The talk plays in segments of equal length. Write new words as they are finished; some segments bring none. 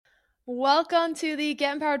Welcome to the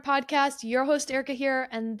Get Empowered podcast. Your host, Erica here.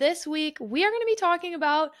 And this week, we are going to be talking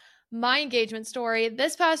about my engagement story.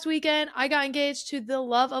 This past weekend, I got engaged to the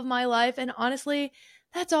love of my life. And honestly,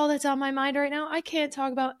 that's all that's on my mind right now. I can't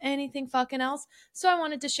talk about anything fucking else. So I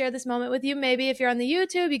wanted to share this moment with you. Maybe if you're on the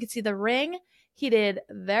YouTube, you can see the ring. He did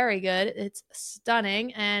very good. It's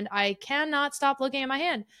stunning. And I cannot stop looking at my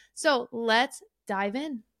hand. So let's dive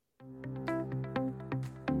in.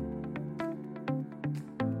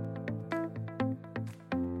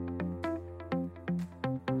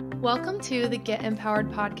 Welcome to the Get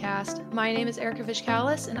Empowered podcast. My name is Erica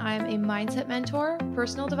Vishkalis, and I am a mindset mentor,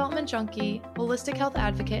 personal development junkie, holistic health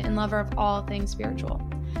advocate, and lover of all things spiritual.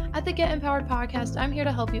 At the Get Empowered podcast, I'm here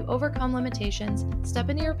to help you overcome limitations, step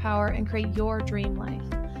into your power, and create your dream life.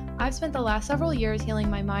 I've spent the last several years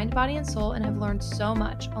healing my mind, body, and soul, and have learned so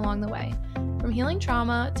much along the way. From healing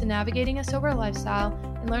trauma to navigating a sober lifestyle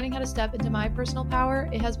and learning how to step into my personal power,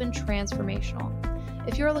 it has been transformational.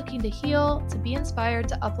 If you're looking to heal, to be inspired,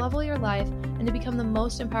 to uplevel your life, and to become the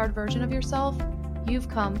most empowered version of yourself, you've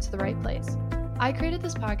come to the right place. I created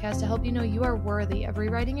this podcast to help you know you are worthy of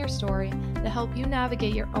rewriting your story, to help you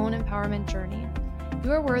navigate your own empowerment journey.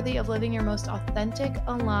 You are worthy of living your most authentic,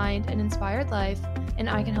 aligned, and inspired life, and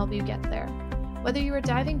I can help you get there. Whether you are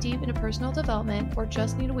diving deep into personal development or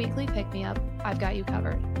just need a weekly pick-me-up, I've got you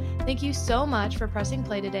covered. Thank you so much for pressing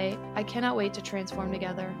play today. I cannot wait to transform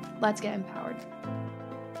together. Let's get empowered.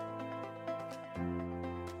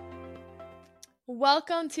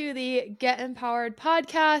 Welcome to the Get Empowered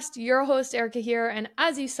podcast. Your host, Erica here. And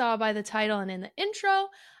as you saw by the title and in the intro,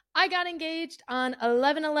 I got engaged on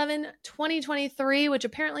 11/11/2023, which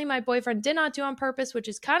apparently my boyfriend did not do on purpose, which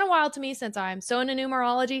is kind of wild to me since I'm so into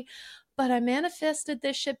numerology. But I manifested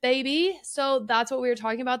this shit, baby. So that's what we were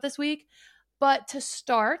talking about this week. But to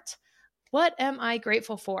start, what am I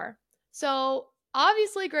grateful for? So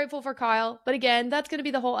obviously grateful for Kyle, but again, that's going to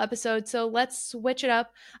be the whole episode. So let's switch it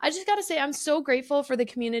up. I just got to say, I'm so grateful for the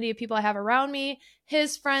community of people I have around me,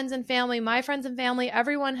 his friends and family, my friends and family.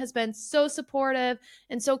 Everyone has been so supportive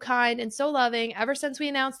and so kind and so loving ever since we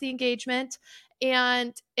announced the engagement.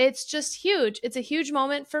 And it's just huge. It's a huge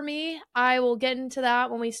moment for me. I will get into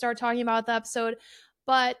that when we start talking about the episode,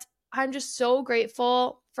 but I'm just so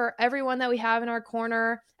grateful for everyone that we have in our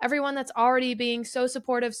corner, everyone that's already being so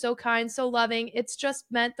supportive, so kind, so loving. It's just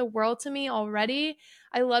meant the world to me already.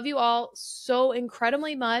 I love you all so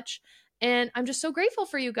incredibly much. And I'm just so grateful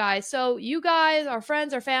for you guys. So you guys, our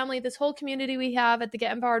friends, our family, this whole community we have at the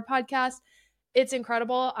Get Empowered podcast, it's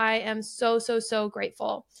incredible. I am so, so, so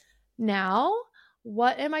grateful. Now,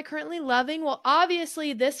 what am I currently loving? Well,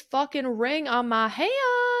 obviously this fucking ring on my hand.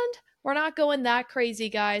 We're not going that crazy,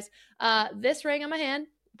 guys. This ring on my hand,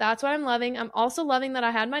 that's what I'm loving. I'm also loving that I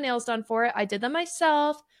had my nails done for it. I did them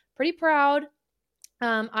myself. Pretty proud.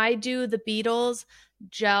 I do the Beetles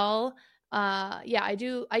gel. I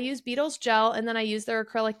use Beetles gel and then I use their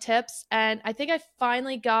acrylic tips. And I think I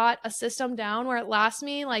finally got a system down where it lasts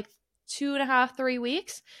me like 2.5, 3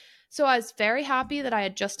 weeks. So I was very happy that I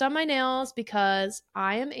had just done my nails because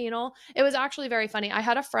I am anal. It was actually very funny. I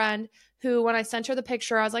had a friend who, when I sent her the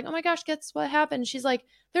picture, I was like, oh my gosh, guess what happened? She's like,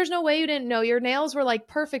 there's no way you didn't know. Your nails were like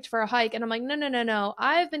perfect for a hike. And I'm like, no.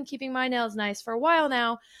 I've been keeping my nails nice for a while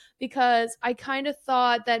now because I kind of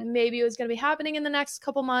thought that maybe it was going to be happening in the next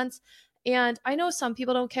couple months. And I know some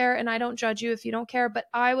people don't care, and I don't judge you if you don't care, but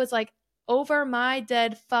I was like, over my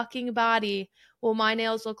dead fucking body, will my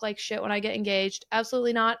nails look like shit when I get engaged?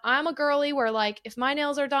 Absolutely not. I'm a girly where like, if my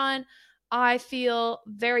nails are done, I feel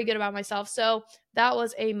very good about myself. So that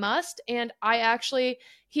was a must. And I actually,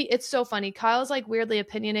 it's so funny. Kyle's like weirdly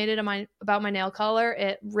opinionated about my nail color.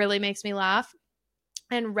 It really makes me laugh.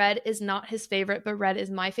 And red is not his favorite, but red is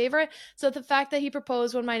my favorite. So the fact that he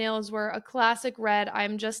proposed when my nails were a classic red, I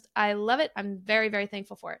love it. I'm very, very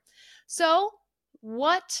thankful for it. So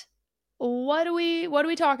what do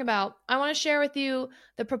we talk about? I want to share with you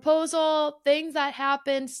the proposal, things that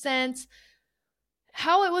happened since,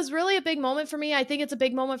 how it was really a big moment for me. I think it's a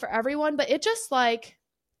big moment for everyone, but it just like,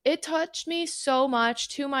 it touched me so much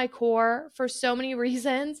to my core for so many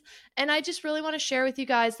reasons. And I just really want to share with you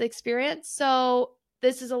guys the experience. So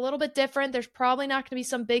this is a little bit different. There's probably not going to be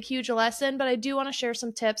some big, huge lesson, but I do want to share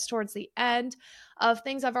some tips towards the end of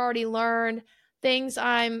things I've already learned, things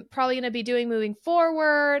I'm probably going to be doing moving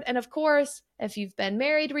forward. And of course, if you've been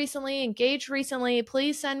married recently, engaged recently,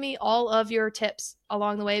 please send me all of your tips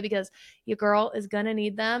along the way because your girl is going to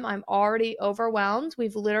need them. I'm already overwhelmed.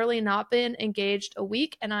 We've literally not been engaged a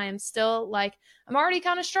week and I am still like, I'm already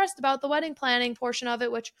kind of stressed about the wedding planning portion of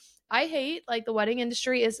it, which I hate. Like, the wedding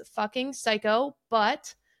industry is fucking psycho,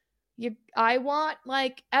 but I want,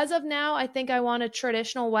 like, as of now, I think I want a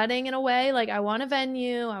traditional wedding in a way. Like, I want a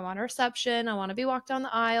venue, I want a reception, I want to be walked down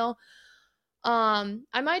the aisle.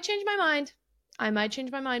 I might change my mind.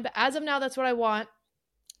 But as of now, that's what I want.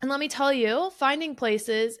 And let me tell you, finding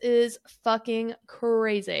places is fucking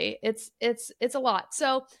crazy. It's a lot.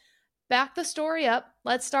 So, back the story up.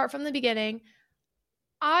 Let's start from the beginning.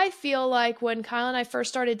 I feel like when Kyle and I first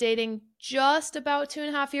started dating just about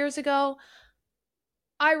 2.5 years ago,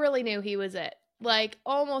 I really knew he was it. Like,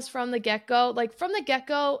 almost from the get go. Like, from the get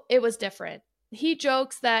go, it was different. He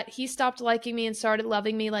jokes that he stopped liking me and started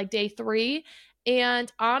loving me like day 3.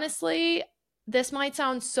 And honestly, this might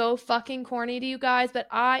sound so fucking corny to you guys, but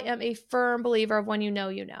I am a firm believer of when you know,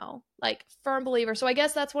 you know. Like, firm believer. So I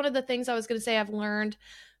guess that's one of the things I was going to say I've learned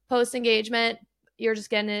post engagement. You're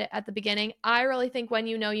just getting it at the beginning. I really think when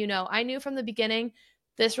you know, you know. I knew from the beginning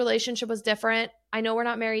this relationship was different. I know we're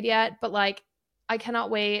not married yet, but like, I cannot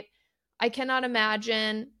wait. I cannot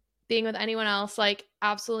imagine being with anyone else. Like,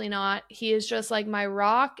 absolutely not. He is just like my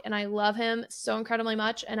rock, and I love him so incredibly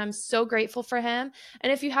much, and I'm so grateful for him.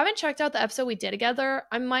 And if you haven't checked out the episode we did together,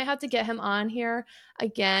 I might have to get him on here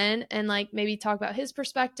again and like maybe talk about his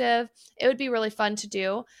perspective. It would be really fun to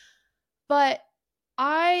do. But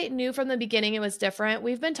I knew from the beginning it was different.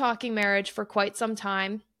 We've been talking marriage for quite some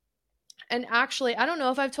time. And actually, I don't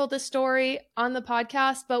know if I've told this story on the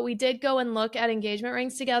podcast, but we did go and look at engagement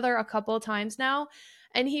rings together a couple of times now.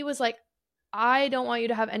 And he was like, I don't want you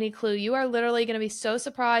to have any clue. You are literally going to be so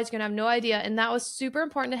surprised. You're going to have no idea. And that was super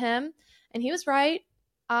important to him. And he was right.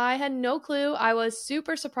 I had no clue. I was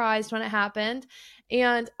super surprised when it happened.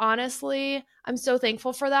 And honestly, I'm so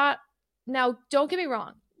thankful for that. Now, don't get me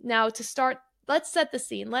wrong. Now, to start, let's set the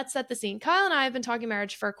scene. Kyle and I have been talking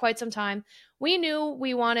marriage for quite some time. We knew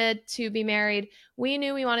we wanted to be married. We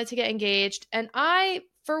knew we wanted to get engaged. And I,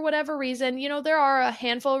 for whatever reason, there are a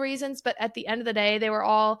handful of reasons, but at the end of the day, they were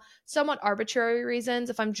all somewhat arbitrary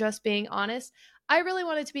reasons, if I'm just being honest. I really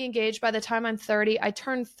wanted to be engaged by the time I'm 30. I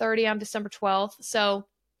turned 30 on December 12th. So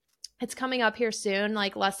it's coming up here soon,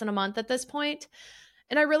 like less than a month at this point.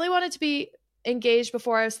 And I really wanted to be engaged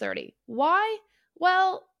before I was 30. Why?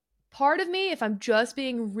 Well, part of me, if I'm just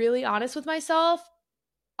being really honest with myself,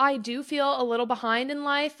 I do feel a little behind in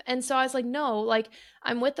life. And so I was like, no, like,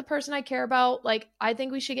 I'm with the person I care about. Like, I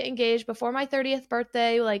think we should get engaged before my 30th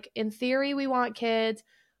birthday. Like, in theory, we want kids.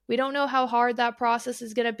 We don't know how hard that process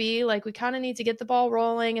is going to be. Like, we kind of need to get the ball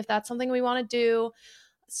rolling if that's something we want to do.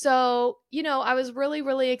 So, I was really,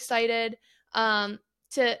 really excited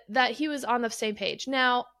to that he was on the same page.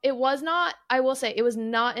 Now, it was not, I will say, it was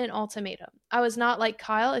not an ultimatum. I was not like,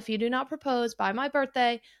 Kyle, if you do not propose by my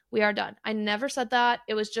birthday, we are done. I never said that.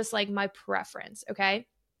 It was just like my preference. Okay.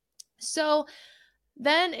 So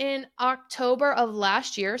then in October of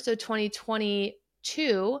last year, so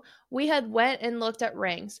 2022, we had went and looked at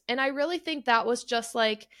rings. And I really think that was just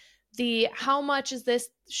like the how much is this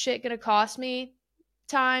shit going to cost me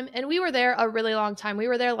time. And we were there a really long time. We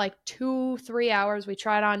were there like 2-3 hours. We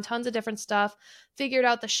tried on tons of different stuff, figured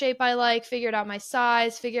out the shape I like, figured out my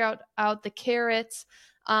size, figured out the carats.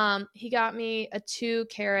 He got me a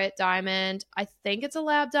 2-carat diamond. I think it's a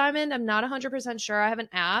lab diamond. I'm not 100% sure. I haven't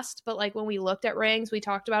asked, but like when we looked at rings, we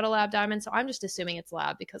talked about a lab diamond. So I'm just assuming it's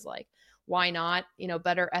lab because like, why not?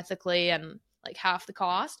 Better ethically and like half the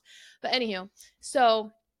cost. But anywho,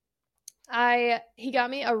 so he got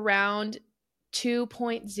me a round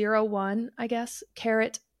 2.01, I guess,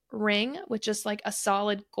 carat ring with just like a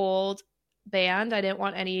solid gold band. I didn't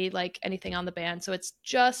want anything on the band. So it's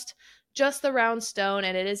just the round stone,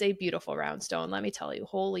 and it is a beautiful round stone. Let me tell you,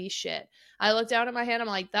 holy shit. I looked down at my hand. I'm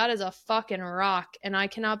like, that is a fucking rock, and I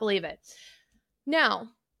cannot believe it. Now,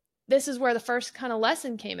 this is where the first kind of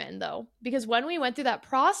lesson came in, though, because when we went through that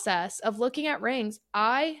process of looking at rings,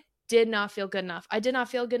 I did not feel good enough. I did not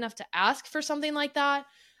feel good enough to ask for something like that.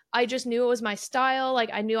 I just knew it was my style. Like,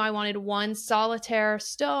 I knew I wanted one solitaire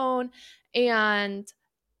stone, and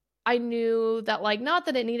I knew that, like, not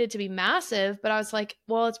that it needed to be massive, but I was like,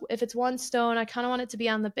 well, if it's one stone, I kind of want it to be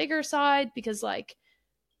on the bigger side because, like,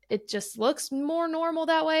 it just looks more normal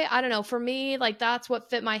that way. I don't know. For me, like, that's what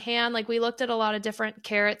fit my hand. Like, we looked at a lot of different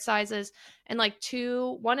carat sizes, and like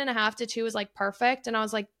 1.5 to 2 is like perfect. And I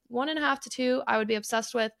was like, 1.5 to 2, I would be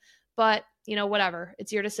obsessed with, but whatever.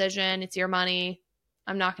 It's your decision. It's your money.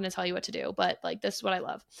 I'm not going to tell you what to do, but like, this is what I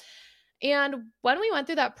love. And when we went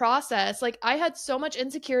through that process, like, I had so much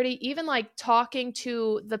insecurity, even like talking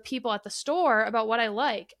to the people at the store about what I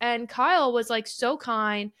like. And Kyle was like so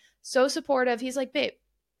kind, so supportive. He's like, babe,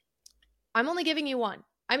 I'm only giving you one.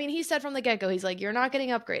 I mean, he said from the get-go, he's like, you're not getting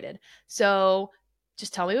upgraded. So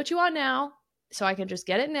just tell me what you want now. so I can just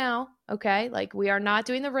get it now. Okay. Like, we are not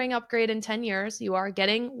doing the ring upgrade in 10 years. You are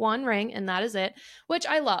getting one ring and that is it, which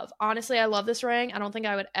I love. Honestly, I love this ring. I don't think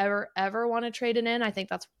I would ever want to trade it in. I think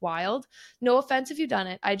that's wild. No offense if you've done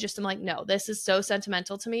it. I just am like, no, this is so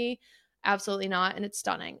sentimental to me. Absolutely not. And it's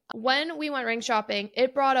stunning. When we went ring shopping,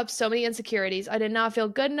 it brought up so many insecurities. I did not feel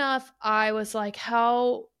good enough. I was like,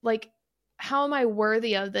 how am I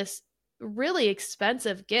worthy of this really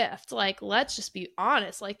expensive gift? Like, let's just be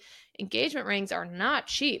honest. Like, engagement rings are not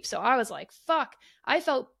cheap. So I was like, fuck. I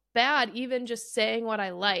felt bad even just saying what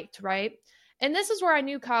I liked, right? And this is where I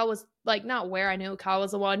knew Kyle was like, not where I knew Kyle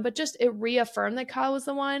was the one, but just it reaffirmed that Kyle was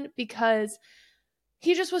the one, because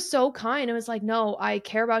he just was so kind and was like, no, I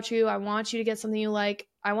care about you. I want you to get something you like.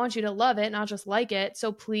 I want you to love it, not just like it.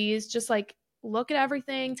 So please just like look at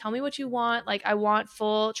everything. Tell me what you want. Like, I want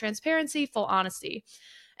full transparency, full honesty.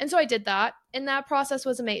 And so I did that. And that process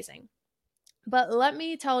was amazing. But let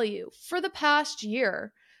me tell you, for the past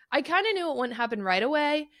year, I kind of knew it wouldn't happen right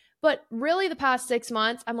away. But really, the past 6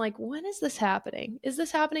 months, I'm like, when is this happening? Is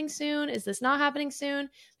this happening soon? Is this not happening soon?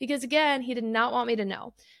 Because again, he did not want me to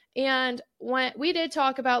know. And when we did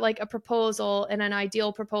talk about like a proposal and an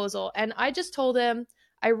ideal proposal, and I just told him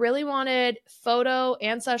I really wanted photo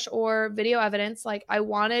and such or video evidence. Like, I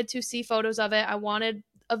wanted to see photos of it. I wanted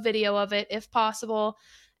a video of it if possible.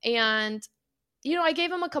 And I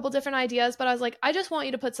gave him a couple different ideas, but I was like, I just want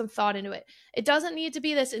you to put some thought into it. It doesn't need to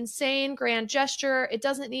be this insane grand gesture. It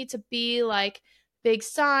doesn't need to be like big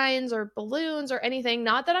signs or balloons or anything.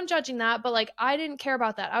 Not that I'm judging that, but like, I didn't care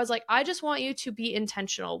about that. I was like, I just want you to be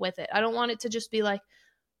intentional with it. I don't want it to just be like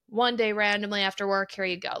one day randomly after work, here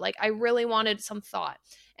you go. Like, I really wanted some thought.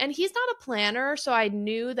 And he's not a planner, so I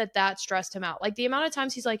knew that stressed him out. Like, the amount of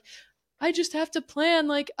times he's like, I just have to plan.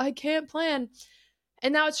 Like, I can't plan.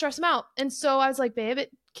 And that would stress him out. And so I was like, babe,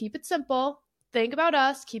 keep it simple. Think about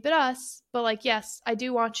us, keep it us. But like, yes, I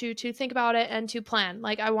do want you to think about it and to plan.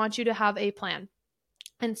 Like, I want you to have a plan.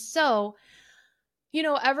 And so,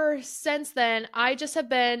 ever since then, I just have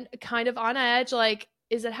been kind of on edge. Like,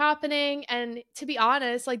 is it happening? And to be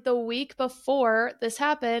honest, like the week before this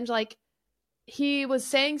happened, like he was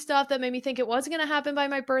saying stuff that made me think it wasn't going to happen by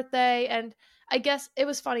my birthday. And I guess it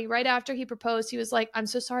was funny. Right after he proposed, he was like, I'm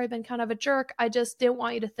so sorry, I've been kind of a jerk. I just didn't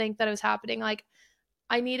want you to think that it was happening. Like,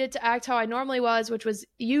 I needed to act how I normally was, which was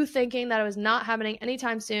you thinking that it was not happening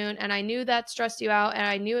anytime soon. And I knew that stressed you out and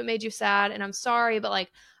I knew it made you sad. And I'm sorry, but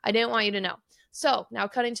like, I didn't want you to know. So now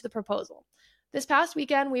cutting to the proposal. This past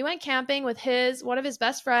weekend, we went camping with one of his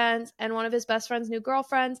best friends and one of his best friend's new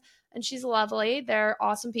girlfriends. And she's lovely. They're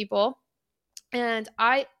awesome people. And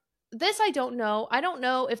I don't know. I don't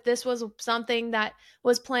know if this was something that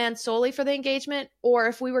was planned solely for the engagement or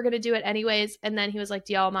if we were going to do it anyways. And then he was like,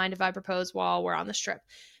 do y'all mind if I propose while we're on this trip?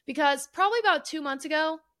 Because probably about 2 months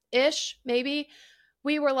ago ish, maybe,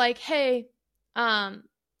 we were like, hey,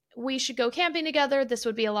 we should go camping together. This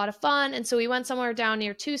would be a lot of fun. And so we went somewhere down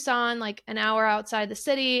near Tucson, like an hour outside the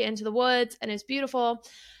city into the woods, and it's beautiful.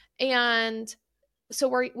 And so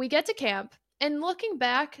we get to camp. And looking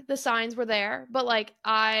back, the signs were there, but like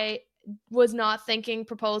I was not thinking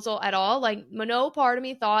proposal at all. Like, no part of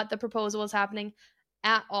me thought the proposal was happening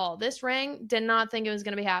at all. This ring, did not think it was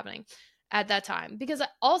going to be happening at that time. Because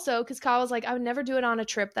Kyle was like, I would never do it on a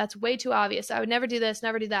trip. That's way too obvious. I would never do this,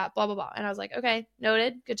 never do that, blah, blah, blah. And I was like, okay,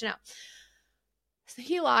 noted. Good to know. So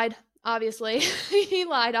he lied, obviously. He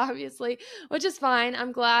lied, obviously, which is fine.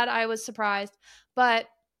 I'm glad I was surprised. But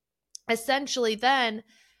essentially then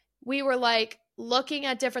we were like looking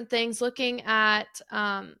at different things, we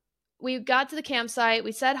got to the campsite,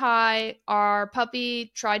 we said hi, our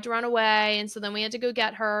puppy tried to run away. And so then we had to go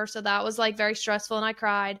get her. So that was like very stressful and I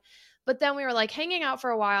cried. But then we were like hanging out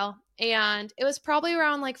for a while and it was probably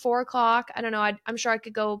around like 4:00. I don't know. I'm sure I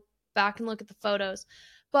could go back and look at the photos,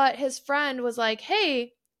 but his friend was like,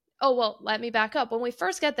 hey, oh, well, let me back up. When we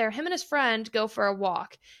first get there, him and his friend go for a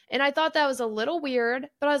walk. And I thought that was a little weird,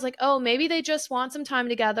 but I was like, oh, maybe they just want some time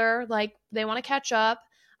together. Like, they want to catch up.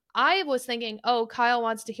 I was thinking, oh, Kyle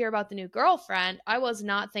wants to hear about the new girlfriend. I was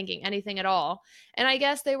not thinking anything at all. And I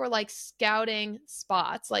guess they were like scouting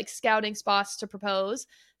spots to propose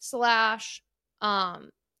 /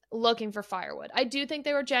 looking for firewood. I do think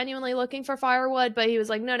they were genuinely looking for firewood, but he was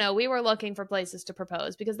like, no, we were looking for places to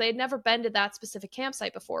propose because they had never been to that specific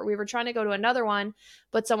campsite before. We were trying to go to another one,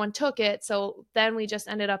 but someone took it. So then we just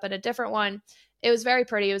ended up at a different one. It was very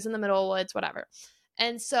pretty. It was in the middle of the woods, whatever.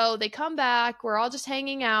 And so they come back, we're all just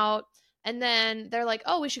hanging out. And then they're like,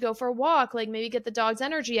 oh, we should go for a walk, like maybe get the dog's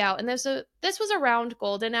energy out. And this was around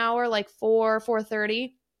golden hour, like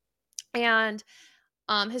 4:30. And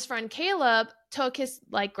his friend Caleb took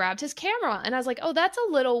grabbed his camera. And I was like, oh, that's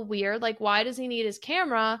a little weird. Like, why does he need his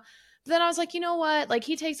camera? But then I was like, you know what? Like,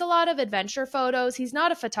 he takes a lot of adventure photos. He's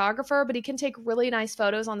not a photographer, but he can take really nice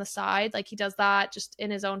photos on the side. Like, he does that just in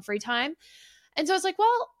his own free time. And so I was like,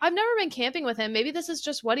 well, I've never been camping with him. Maybe this is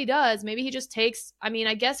just what he does. Maybe he just takes, I mean,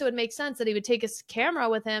 I guess it would make sense that he would take his camera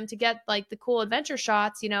with him to get like the cool adventure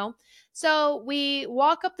shots, you know? So we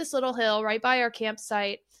walk up this little hill right by our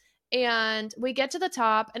campsite and we get to the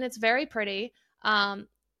top and it's very pretty.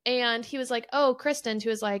 And he was like, oh, Kristen, who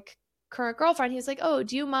is like current girlfriend, he's like, oh,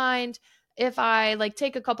 do you mind if I like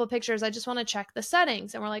take a couple pictures? I just want to check the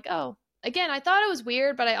settings. And we're like, oh, again, I thought it was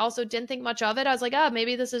weird, but I also didn't think much of it. I was like,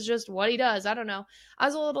 maybe this is just what he does. I don't know. I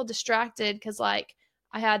was a little distracted because like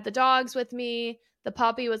I had the dogs with me. The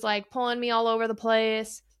puppy was like pulling me all over the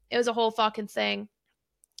place. It was a whole fucking thing.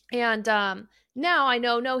 And now I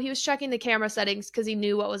know, no, he was checking the camera settings because he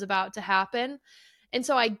knew what was about to happen. And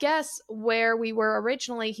so I guess where we were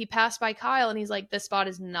originally, he passed by Kyle and he's like, this spot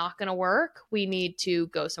is not going to work. We need to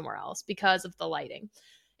go somewhere else because of the lighting.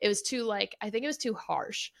 It was too, like, I think it was too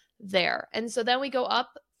harsh there. And so then we go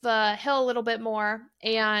up the hill a little bit more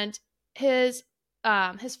and his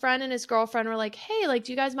friend and his girlfriend were like, hey, like,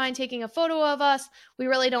 do you guys mind taking a photo of us? We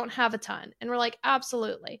really don't have a ton. And we're like,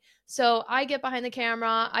 absolutely. So I get behind the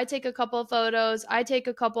camera, I take a couple of photos, I take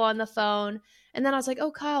a couple on the phone. And then I was like,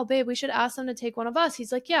 oh, Kyle, babe, we should ask them to take one of us.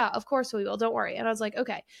 He's like, yeah, of course we will. Don't worry. And I was like,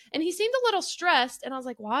 okay. And he seemed a little stressed. And I was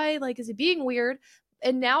like, why? Like, is he being weird?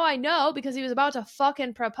 And now I know because he was about to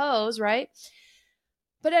fucking propose, right?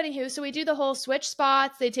 But anywho, so we do the whole switch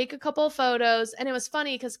spots. They take a couple of photos. And it was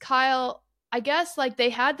funny because Kyle, I guess like they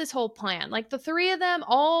had this whole plan. Like the three of them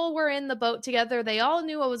all were in the boat together. They all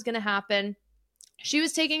knew what was going to happen. She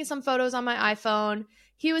was taking some photos on my iPhone.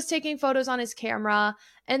 He was taking photos on his camera.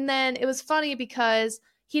 And then it was funny because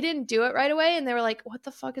he didn't do it right away. And they were like, what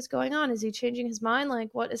the fuck is going on? Is he changing his mind? Like,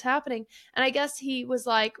 what is happening? And I guess he was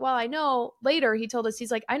like, well, I know. Later, he told us,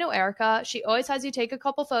 he's like, I know Erica. She always has you take a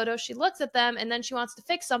couple photos. She looks at them and then she wants to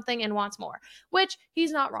fix something and wants more, which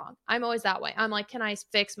he's not wrong. I'm always that way. I'm like, can I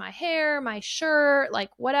fix my hair, my shirt,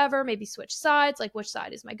 like whatever, maybe switch sides, like which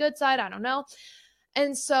side is my good side? I don't know.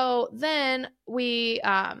 And so then we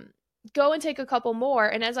go and take a couple more.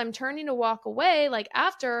 And as I'm turning to walk away, like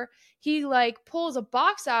after, he like pulls a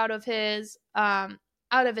box out of his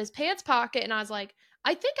pants pocket. And I was like,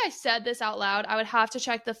 I think I said this out loud. I would have to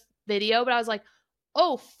check the video, but I was like,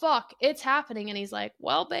 oh fuck, it's happening. And he's like,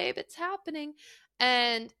 well, babe, it's happening.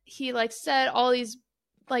 And he like said all these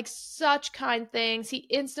like such kind things. He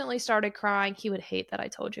instantly started crying. He would hate that I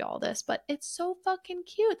told you all this, but it's so fucking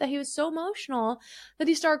cute that he was so emotional that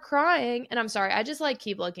he started crying. And I'm sorry, I just like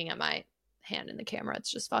keep looking at my hand in the camera.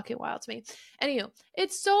 It's just fucking wild to me. Anywho,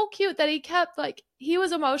 it's so cute that he kept like, he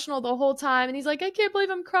was emotional the whole time. And he's like, I can't believe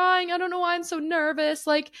I'm crying. I don't know why I'm so nervous.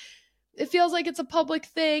 Like, it feels like it's a public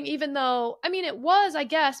thing, even though, I mean, it was, I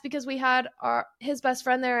guess, because we had his best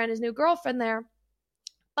friend there and his new girlfriend there.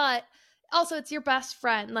 But also, it's your best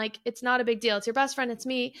friend. Like, it's not a big deal. It's your best friend. It's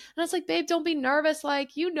me. And I was like, babe, don't be nervous.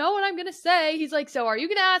 Like, you know what I'm going to say. He's like, so are you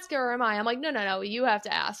going to ask her or am I? I'm like, no, you have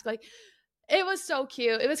to ask. Like, it was so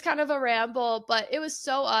cute. It was kind of a ramble, but it was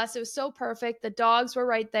so us. It was so perfect. The dogs were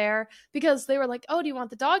right there because they were like, oh, do you want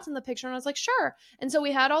the dogs in the picture? And I was like, sure. And so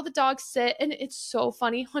we had all the dogs sit, and it's so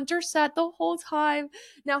funny. Hunter sat the whole time.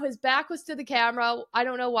 Now his back was to the camera. I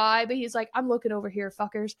don't know why, but he's like, I'm looking over here,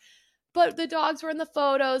 fuckers. But the dogs were in the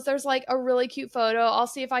photos. There's like a really cute photo. I'll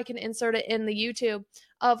see if I can insert it in the YouTube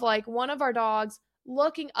of like one of our dogs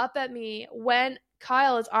looking up at me when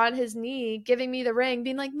Kyle is on his knee giving me the ring,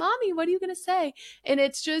 being like, Mommy, what are you going to say? And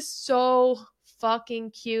it's just so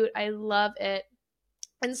fucking cute. I love it.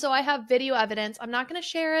 And so I have video evidence. I'm not going to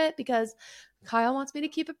share it because Kyle wants me to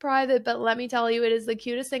keep it private, but let me tell you, it is the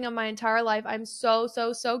cutest thing of my entire life. I'm so,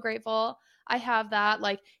 so, so grateful I have that.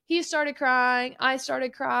 Like, he started crying. I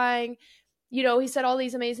started crying. You know, he said all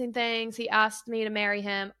these amazing things. He asked me to marry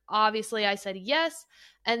him. Obviously, I said yes.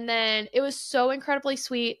 And then it was so incredibly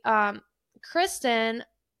sweet. Kristen,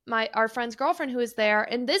 our friend's girlfriend who was there,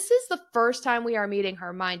 and this is the first time we are meeting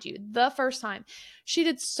her, mind you, the first time. She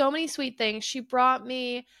did so many sweet things. She brought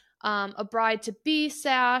me a bride to be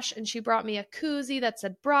sash, and she brought me a koozie that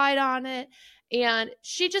said bride on it. And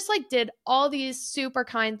she just like did all these super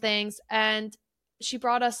kind things. And she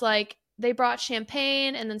brought us like, they brought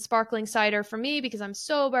champagne and then sparkling cider for me because I'm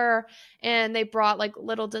sober. And they brought like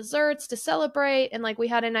little desserts to celebrate. And like we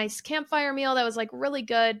had a nice campfire meal that was like really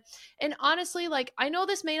good. And honestly, like I know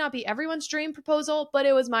this may not be everyone's dream proposal, but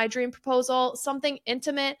it was my dream proposal. Something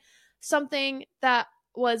intimate, something that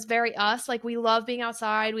was very us. Like, we love being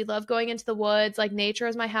outside. We love going into the woods. Like, nature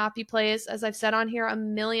is my happy place, as I've said on here a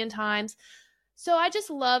million times. So I just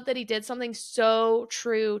love that he did something so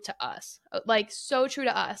true to us, like so true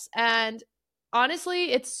to us. And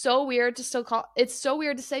honestly, it's so weird to still call it's so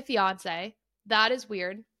weird to say fiance. That is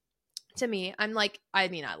weird to me. I'm like, I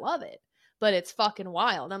mean, I love it, but it's fucking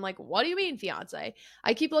wild. I'm like, what do you mean fiance?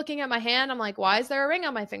 I keep looking at my hand. I'm like, why is there a ring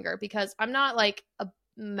on my finger? Because I'm not like a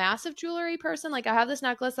massive jewelry person. Like, I have this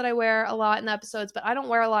necklace that I wear a lot in the episodes, but I don't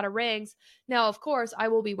wear a lot of rings. Now, of course, I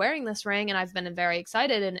will be wearing this ring, and I've been very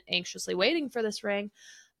excited and anxiously waiting for this ring,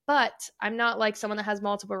 but I'm not like someone that has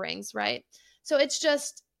multiple rings, right? So it's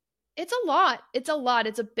just, it's a lot. It's a lot.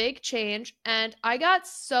 It's a big change. And I got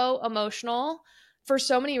so emotional for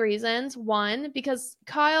so many reasons. One, because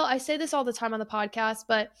Kyle, I say this all the time on the podcast,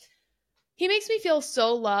 but he makes me feel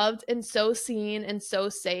so loved and so seen and so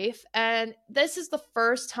safe. And this is the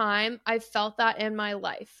first time I've felt that in my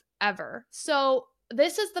life ever. So,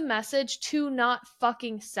 this is the message to not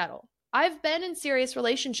fucking settle. I've been in serious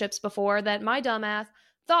relationships before that my dumbass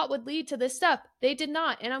thought would lead to this step. They did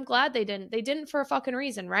not. And I'm glad they didn't. They didn't for a fucking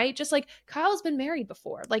reason, right? Just like Kyle's been married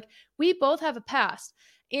before. Like, we both have a past.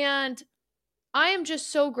 And I am just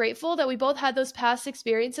so grateful that we both had those past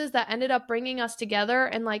experiences that ended up bringing us together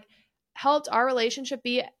and like helped our relationship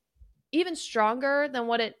be even stronger than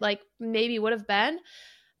what it like maybe would have been.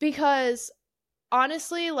 Because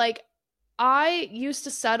honestly, like, I used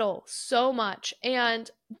to settle so much, and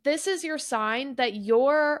this is your sign that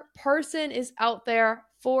your person is out there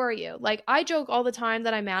for you. Like, I joke all the time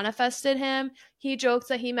that I manifested him. He jokes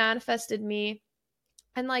that he manifested me.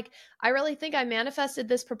 And like, I really think I manifested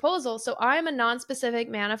this proposal. So I'm a non-specific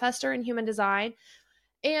manifester in human design.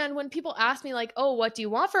 And when people ask me like, "Oh, what do you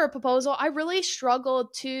want for a proposal?" I really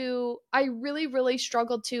struggled to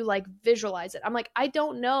like visualize it. I'm like, "I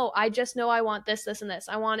don't know. I just know I want this, this and this.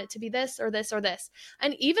 I want it to be this or this or this."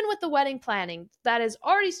 And even with the wedding planning that has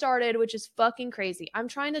already started, which is fucking crazy. I'm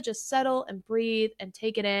trying to just settle and breathe and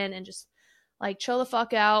take it in and just like chill the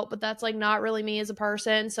fuck out, but that's like not really me as a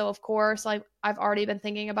person. So of course, like, I've already been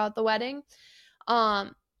thinking about the wedding.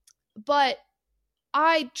 Um but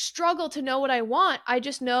I struggle to know what I want. I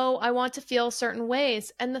just know I want to feel certain ways.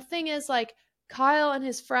 And the thing is, like, Kyle and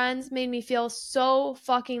his friends made me feel so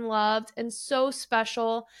fucking loved and so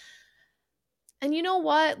special. And you know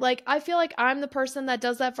what? Like, I feel like I'm the person that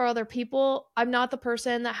does that for other people. I'm not the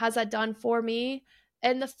person that has that done for me.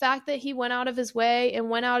 And the fact that he went out of his way and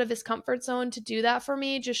went out of his comfort zone to do that for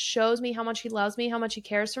me just shows me how much he loves me, how much he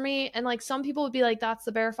cares for me. And like, some people would be like, that's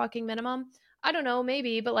the bare fucking minimum. I don't know,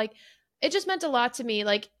 maybe, but like, it just meant a lot to me.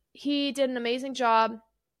 Like, he did an amazing job.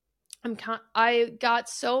 I got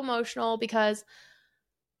so emotional because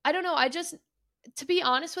I don't know, I just, to be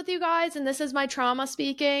honest with you guys, and this is my trauma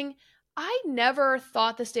speaking, I never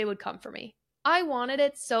thought this day would come for me. I wanted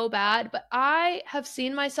it so bad, but I have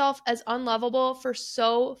seen myself as unlovable for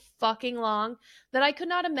so fucking long that I could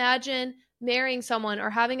not imagine marrying someone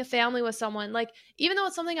or having a family with someone. Like, even though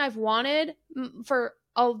it's something I've wanted for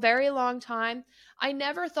a very long time, I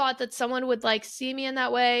never thought that someone would like see me in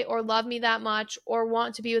that way or love me that much or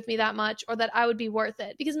want to be with me that much or that I would be worth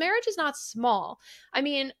it. Because marriage is not small. I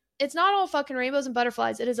mean, it's not all fucking rainbows and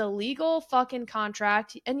butterflies. It is a legal fucking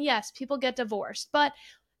contract. And yes, people get divorced, but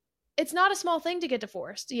it's not a small thing to get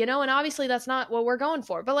divorced, you know? And obviously that's not what we're going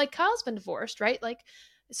for. But like, Kyle's been divorced, right? Like,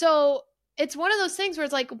 so it's one of those things where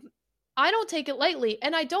it's like, I don't take it lightly.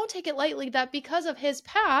 And I don't take it lightly that because of his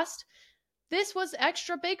past, this was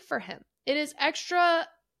extra big for him. It is extra,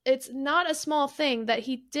 it's not a small thing that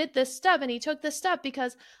he did this step and he took this step,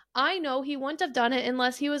 because I know he wouldn't have done it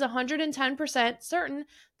unless he was 110% certain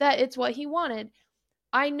that it's what he wanted.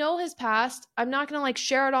 I know his past. I'm not going to like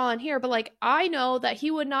share it all in here, but like, I know that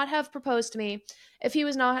he would not have proposed to me if he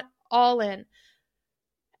was not all in.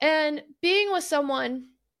 And being with someone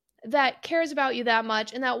that cares about you that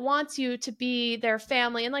much and that wants you to be their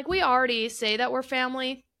family, and like, we already say that we're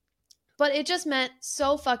family, but it just meant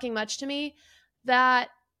so fucking much to me that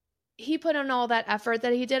he put in all that effort,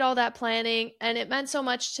 that he did all that planning. And it meant so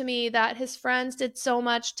much to me that his friends did so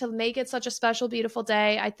much to make it such a special, beautiful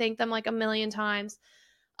day. I thank them like a million times.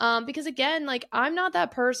 Because again, like, I'm not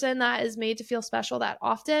that person that is made to feel special that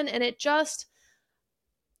often. And it just,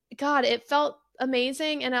 God, it felt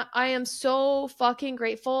amazing. And I am so fucking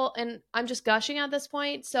grateful. And I'm just gushing at this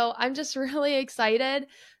point. So I'm just really excited.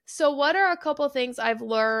 So, what are a couple things I've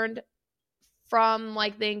learned from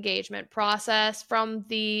like the engagement process, from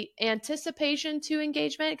the anticipation to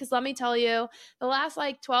engagement. Because let me tell you, the last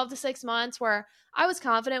like 12 to 6 months where I was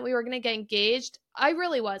confident we were going to get engaged, I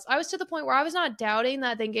really was. I was to the point where I was not doubting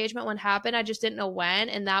that the engagement would happen. I just didn't know when.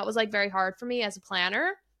 And that was like very hard for me as a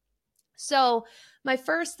planner. So, my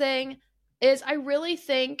first thing is I really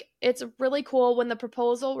think it's really cool when the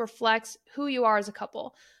proposal reflects who you are as a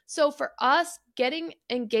couple. So, for us, getting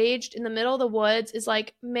engaged in the middle of the woods is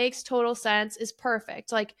like makes total sense, is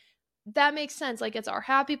perfect. Like, that makes sense. Like, it's our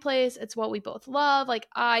happy place, it's what we both love. Like,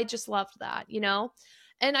 I just loved that, you know?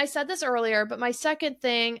 And I said this earlier, but my second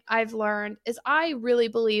thing I've learned is I really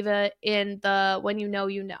believe it in the when you know,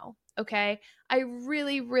 you know. Okay. I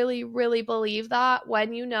really, really, really believe that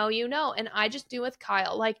when you know, you know. And I just knew with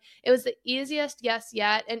Kyle, like it was the easiest yes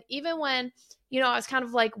yet. And even when, I was kind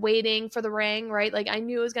of like waiting for the ring, right? Like I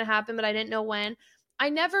knew it was going to happen, but I didn't know when. I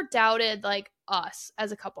never doubted like us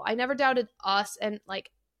as a couple. I never doubted us and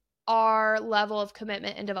like our level of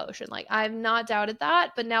commitment and devotion. Like I've not doubted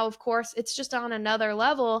that, but now of course it's just on another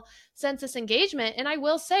level since this engagement. And I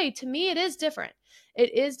will say to me, it is different.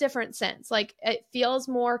 It is different since like it feels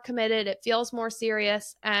more committed. It feels more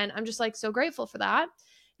serious. And I'm just like so grateful for that.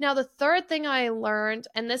 Now, the third thing I learned,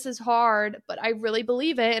 and this is hard, but I really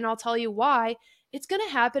believe it, and I'll tell you why, it's going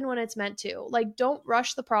to happen when it's meant to. Like, don't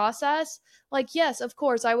rush the process. Like, yes, of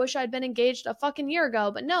course, I wish I'd been engaged a fucking year ago,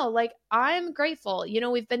 but no, like, I'm grateful.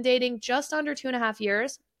 We've been dating just under 2.5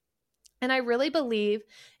 years. And I really believe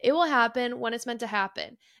it will happen when it's meant to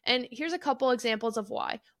happen. And here's a couple examples of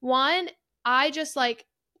why. One, I just like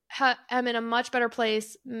am in a much better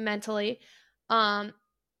place mentally. Um,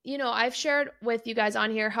 I've shared with you guys on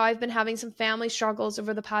here how I've been having some family struggles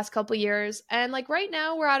over the past couple years. And like right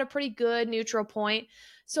now, we're at a pretty good neutral point.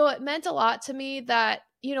 So it meant a lot to me that,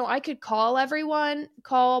 I could call everyone,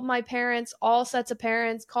 call my parents, all sets of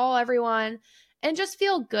parents, call everyone and just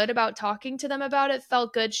feel good about talking to them about it.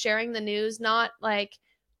 Felt good sharing the news, not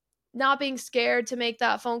being scared to make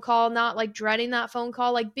that phone call, not like dreading that phone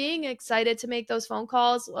call, like being excited to make those phone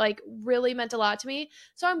calls, like really meant a lot to me.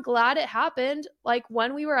 So I'm glad it happened like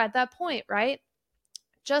when we were at that point, right?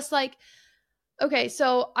 Just like, okay,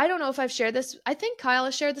 so I don't know if I've shared this. I think Kyle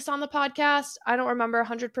has shared this on the podcast. I don't remember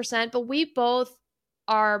 100%, but we both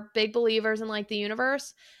are big believers in like the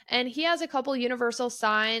universe. And he has a couple universal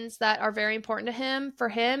signs that are very important to him. For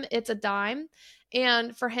him, it's a dime.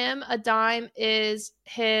 And for him, a dime is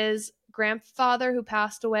his grandfather who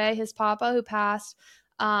passed away, his papa who passed,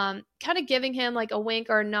 kind of giving him like a wink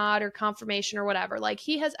or a nod or confirmation or whatever. Like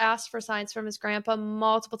he has asked for signs from his grandpa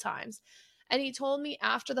multiple times. And he told me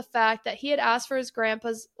after the fact that he had asked for his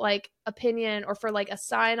grandpa's like opinion or for like a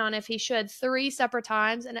sign on if he should 3 separate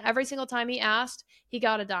times. And every single time he asked, he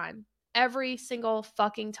got a dime. Every single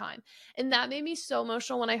fucking time. And that made me so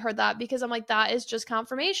emotional when I heard that because I'm like, that is just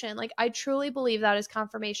confirmation. Like, I truly believe that is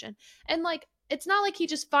confirmation. And like, it's not like he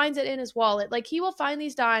just finds it in his wallet. Like, he will find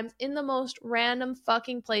these dimes in the most random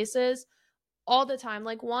fucking places all the time.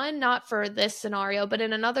 Like, one, not for this scenario, but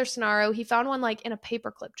in another scenario, he found one like in a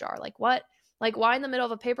paperclip jar. Like, what? Like, why in the middle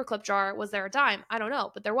of a paperclip jar was there a dime? I don't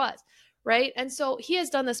know, but there was, right? And so he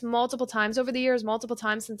has done this multiple times over the years, multiple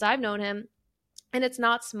times since I've known him. And it's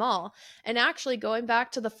not small. And actually, going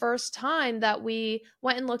back to the first time that we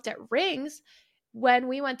went and looked at rings, when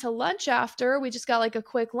we went to lunch after, we just got like a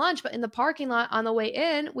quick lunch, but in the parking lot on the way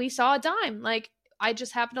in, we saw a dime. Like, I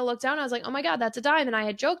just happened to look down. I was like, oh my God, that's a dime. And I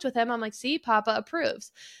had joked with him. I'm like, see, Papa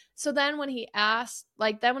approves. So then when he asked,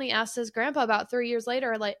 his grandpa about 3 years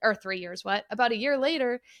later, like, or 3 years, what? About a year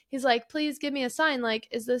later, he's like, please give me a sign. Like,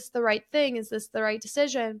 is this the right thing? Is this the right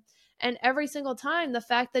decision? And every single time, the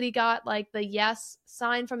fact that he got like the yes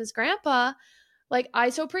sign from his grandpa, like, I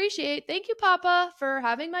so appreciate. Thank you, Papa, for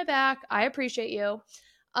having my back. I appreciate you.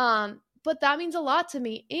 But that means a lot to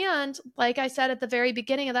me. And like I said at the very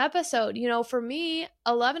beginning of the episode, for me,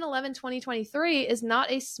 11/11/2023 is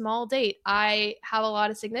not a small date. I have a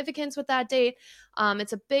lot of significance with that date.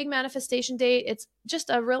 It's a big manifestation date. It's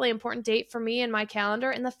just a really important date for me in my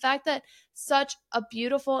calendar. And the fact that such a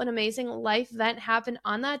beautiful and amazing life event happened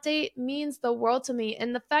on that date means the world to me.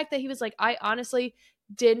 And the fact that he was like, I honestly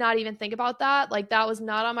did not even think about that. Like, that was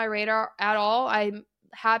not on my radar at all. I'm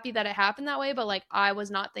happy that it happened that way, but like, I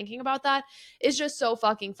was not thinking about that. It's just so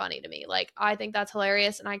fucking funny to me. Like, I think that's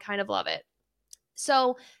hilarious and I kind of love it.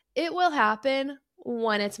 So it will happen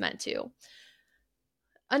when it's meant to.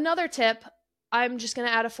 Another tip, I'm just going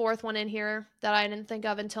to add a fourth one in here that I didn't think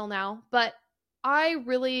of until now, but I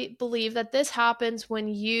really believe that this happens when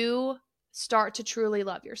you start to truly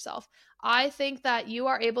love yourself. I think that you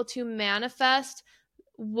are able to manifest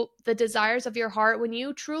the desires of your heart, when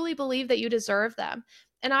you truly believe that you deserve them.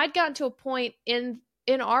 And I'd gotten to a point in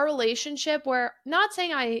our relationship where, not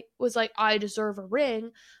saying I was like, I deserve a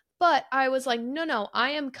ring, but I was like, no,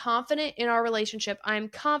 I am confident in our relationship. I am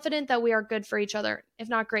confident that we are good for each other, if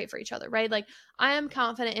not great for each other, right? Like, I am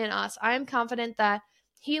confident in us. I am confident that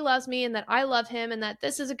he loves me and that I love him and that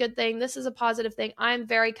this is a good thing. This is a positive thing. I'm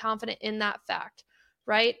very confident in that fact,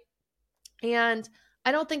 right? And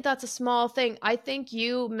I don't think that's a small thing. I think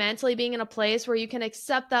you mentally being in a place where you can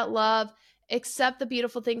accept that love, accept the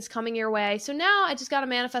beautiful things coming your way. So now I just got to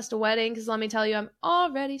manifest a wedding, because let me tell you, I'm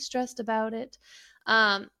already stressed about it.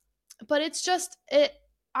 But it's just,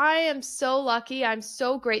 I am so lucky. I'm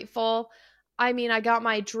so grateful. I mean, I got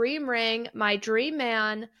my dream ring, my dream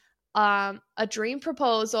man, a dream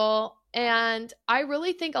proposal. And I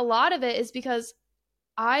really think a lot of it is because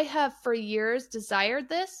I have for years desired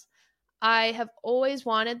this. I have always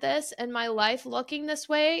wanted this, and my life looking this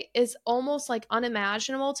way is almost like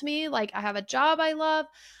unimaginable to me. Like, I have a job I love,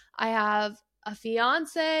 I have a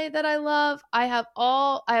fiance that I love, I have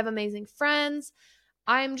amazing friends.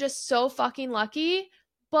 I'm just so fucking lucky.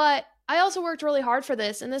 But I also worked really hard for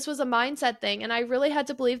this, and this was a mindset thing, and I really had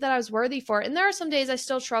to believe that I was worthy for it. And there are some days I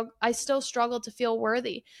still struggle to feel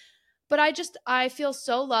worthy. But I feel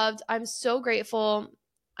so loved. I'm so grateful.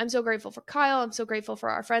 I'm so grateful for Kyle. I'm so grateful for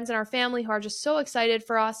our friends and our family who are just so excited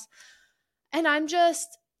for us. And I'm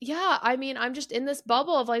just, yeah, I mean, I'm just in this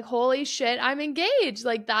bubble of like, holy shit, I'm engaged.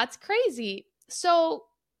 Like, that's crazy. So,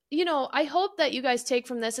 I hope that you guys take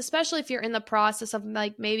from this, especially if you're in the process of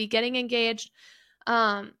like maybe getting engaged.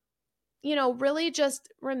 Um, really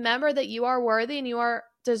just remember that you are worthy and you are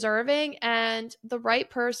deserving, and the right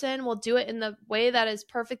person will do it in the way that is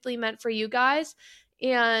perfectly meant for you guys.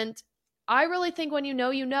 And I really think when you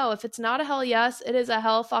know, if it's not a hell yes, it is a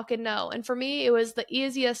hell fucking no. And for me, it was the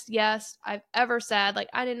easiest yes I've ever said. Like,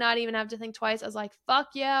 I did not even have to think twice. I was like, fuck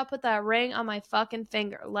yeah, put that ring on my fucking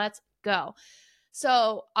finger. Let's go.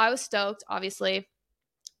 So I was stoked, obviously.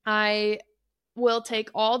 I will take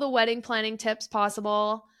all the wedding planning tips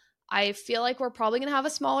possible. I feel like we're probably going to have a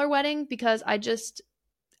smaller wedding because I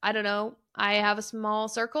don't know, I have a small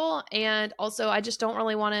circle. And also, I just don't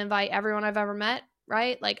really want to invite everyone I've ever met,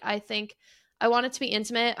 right? Like, I think I want it to be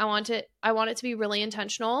intimate. I want it to be really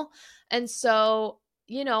intentional. And so,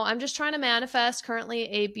 I'm just trying to manifest currently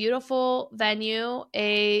a beautiful venue,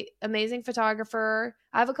 a amazing photographer.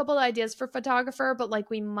 I have a couple of ideas for photographer, but like,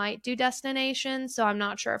 we might do destination, so I'm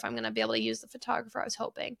not sure if I'm going to be able to use the photographer I was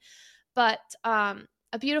hoping. But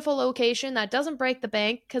a beautiful location that doesn't break the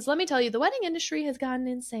bank, because let me tell you, the wedding industry has gotten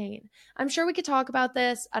insane. I'm sure we could talk about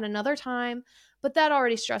this at another time, but that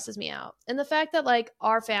already stresses me out. And the fact that like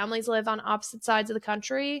our families live on opposite sides of the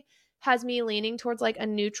country has me leaning towards like a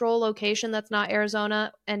neutral location that's not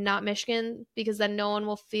Arizona and not Michigan, because then no one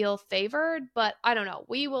will feel favored. But I don't know,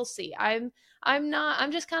 we will see. I'm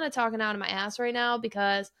just kind of talking out of my ass right now,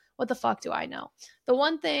 because what the fuck do I know? The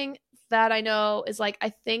one thing that I know is like, I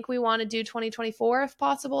think we want to do 2024 if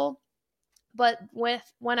possible. But when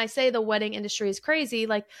I say the wedding industry is crazy,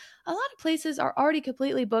 like, a lot of places are already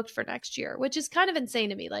completely booked for next year, which is kind of insane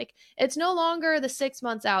to me. Like, it's no longer the 6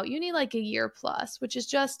 months out. You need like a year plus, which is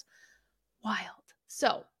just wild.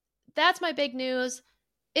 So that's my big news.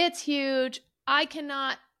 It's huge. I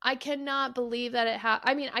cannot believe that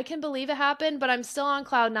I mean, I can believe it happened, but I'm still on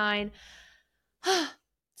cloud nine.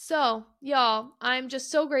 So, y'all, I'm just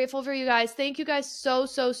so grateful for you guys. Thank you guys so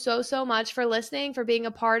much for listening, for being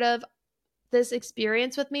a part of this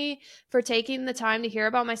experience with me, for taking the time to hear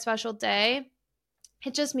about my special day.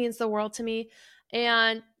 It just means the world to me.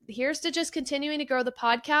 And here's to just continuing to grow the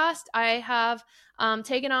podcast. I have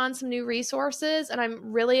taken on some new resources, and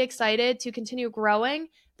I'm really excited to continue growing.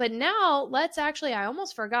 But now I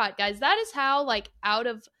almost forgot, guys. That is how like out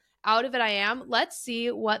of it I am. Let's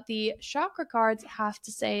see what the chakra cards have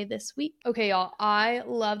to say this week. Okay, y'all, I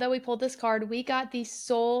love that we pulled this card. We got the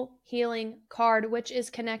soul healing card, which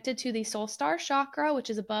is connected to the soul star chakra,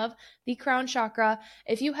 which is above the crown chakra.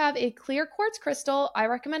 If you have a clear quartz crystal, I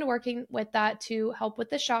recommend working with that to help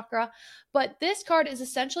with the chakra. But this card is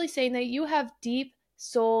essentially saying that you have deep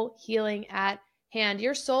soul healing at hand.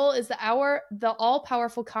 Your soul is the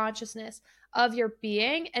all-powerful consciousness of your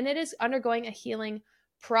being, and it is undergoing a healing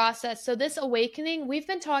process. So this awakening, we've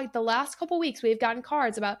been talking the last couple weeks, we've gotten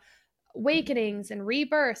cards about awakenings and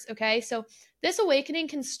rebirths. Okay, so This awakening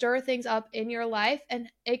can stir things up in your life, and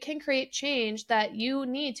it can create change that you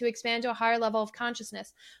need to expand to a higher level of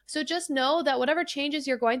consciousness. So just know that whatever changes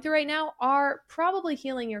you're going through right now are probably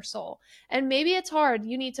healing your soul. And maybe it's hard.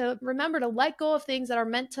 You need to remember to let go of things that are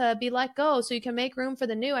meant to be let go so you can make room for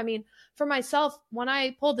the new. I mean, for myself, when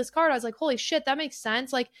I pulled this card, I was like, holy shit, that makes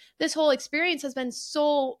sense. Like, this whole experience has been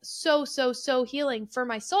so healing for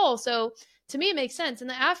my soul. So to me, it makes sense. And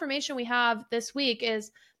the affirmation we have this week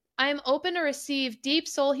is, I am open to receive deep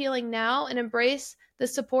soul healing now and embrace the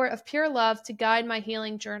support of pure love to guide my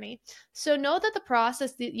healing journey. So know that the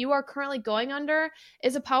process that you are currently going under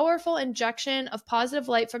is a powerful injection of positive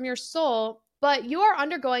light from your soul, but you are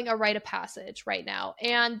undergoing a rite of passage right now.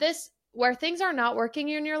 And this, where things are not working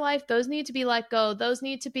in your life, those need to be let go. Those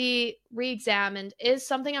need to be re-examined. Is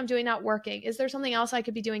something I'm doing not working? Is there something else I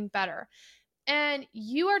could be doing better? And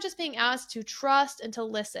you are just being asked to trust and to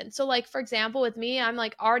listen. So like, for example, with me, I'm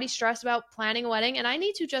like already stressed about planning a wedding, and I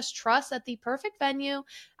need to just trust that the perfect venue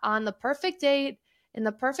on the perfect date in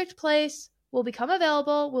the perfect place will become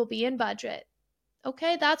available, will be in budget.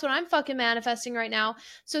 Okay, that's what I'm fucking manifesting right now.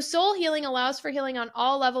 So soul healing allows for healing on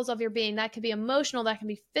all levels of your being. That can be emotional, that can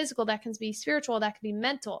be physical, that can be spiritual, that can be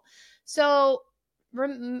mental. So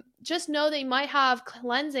just know that you might have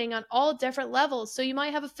cleansing on all different levels. So you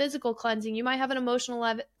might have a physical cleansing, you might have an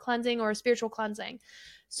emotional cleansing, or a spiritual cleansing.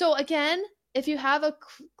 So again, if you have a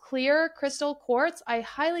clear crystal quartz, I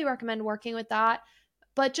highly recommend working with that.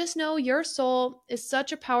 But just know your soul is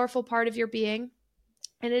such a powerful part of your being,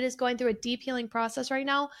 and it is going through a deep healing process right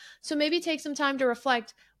now. So maybe take some time to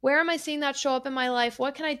reflect. Where am I seeing that show up in my life?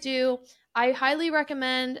 What can I do? I highly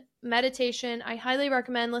recommend meditation. I highly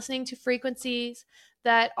recommend listening to frequencies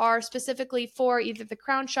that are specifically for either the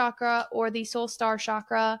crown chakra or the soul star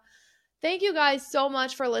chakra. Thank you guys so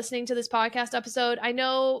much for listening to this podcast episode. I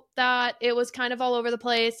know that it was kind of all over the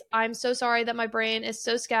place. I'm so sorry that my brain is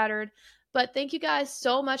so scattered, but thank you guys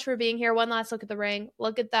so much for being here. One last look at the ring.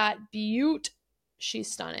 Look at that beaut. She's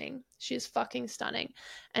stunning. She's fucking stunning.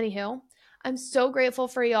 Anywho, I'm so grateful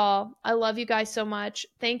for y'all. I love you guys so much.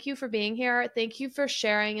 Thank you for being here. Thank you for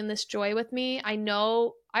sharing in this joy with me. I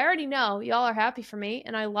already know y'all are happy for me,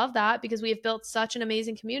 and I love that because we have built such an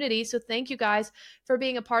amazing community. So thank you guys for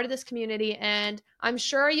being a part of this community, and I'm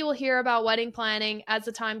sure you will hear about wedding planning as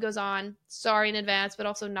the time goes on. Sorry in advance, but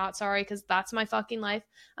also not sorry because that's my fucking life.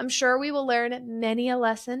 I'm sure we will learn many a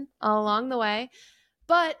lesson along the way,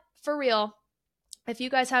 but for real, if you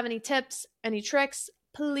guys have any tips, any tricks,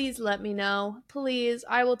 please let me know. Please,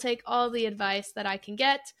 I will take all the advice that I can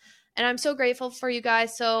get. And I'm so grateful for you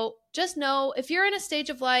guys. So just know, if you're in a stage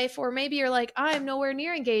of life, or maybe you're like, I'm nowhere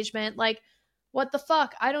near engagement, like, what the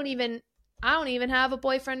fuck? I don't even have a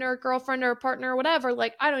boyfriend or a girlfriend or a partner or whatever.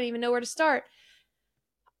 Like, I don't even know where to start.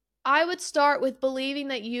 I would start with believing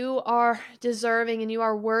that you are deserving and you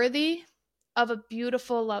are worthy of a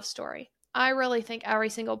beautiful love story. I really think every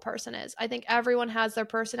single person is. I think everyone has their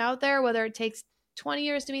person out there, whether it takes 20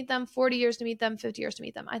 years to meet them, 40 years to meet them, 50 years to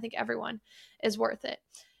meet them. I think everyone is worth it.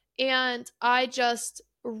 And I just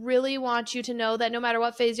really want you to know that no matter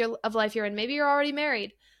what phase of life you're in, maybe you're already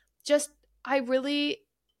married, I really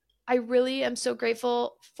am so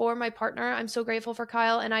grateful for my partner. I'm so grateful for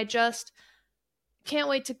Kyle, and I just can't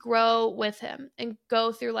wait to grow with him and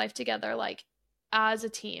go through life together, like, as a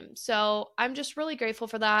team. So I'm just really grateful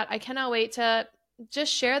for that. I cannot wait to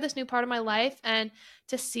just share this new part of my life and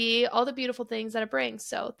to see all the beautiful things that it brings.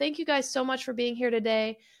 So thank you guys so much for being here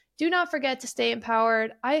today. Do not forget to stay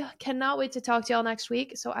empowered. I cannot wait to talk to y'all next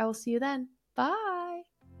week. So I will see you then. Bye.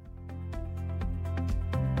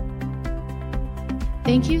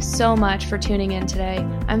 Thank you so much for tuning in today.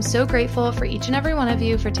 I'm so grateful for each and every one of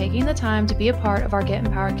you for taking the time to be a part of our Get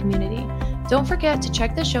Empowered community. Don't forget to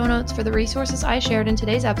check the show notes for the resources I shared in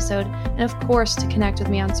today's episode, and of course, to connect with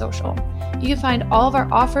me on social. You can find all of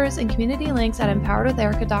our offers and community links at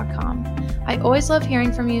empoweredwitherica.com. I always love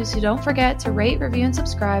hearing from you, so don't forget to rate, review, and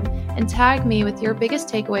subscribe, and tag me with your biggest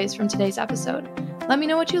takeaways from today's episode. Let me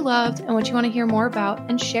know what you loved and what you want to hear more about,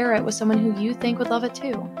 and share it with someone who you think would love it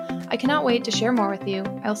too. I cannot wait to share more with you.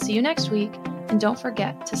 I'll see you next week, and don't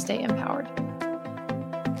forget to stay empowered.